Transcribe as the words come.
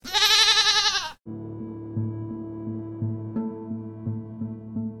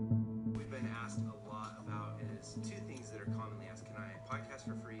commonly asked, can I podcast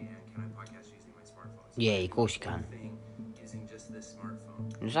for free and can I podcast using my smartphone? So Yeah, of course you can. thing using just this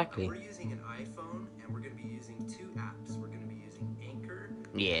smartphone. Exactly. We're using an iPhone and we're going to be using two apps. We're going to be using Anchor and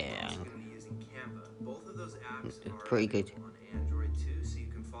we're Yeah, also going to be using Canva. Both of those apps are pretty good. available on Android too, so you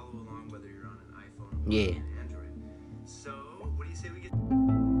can follow along whether you're on an iPhone or Yeah.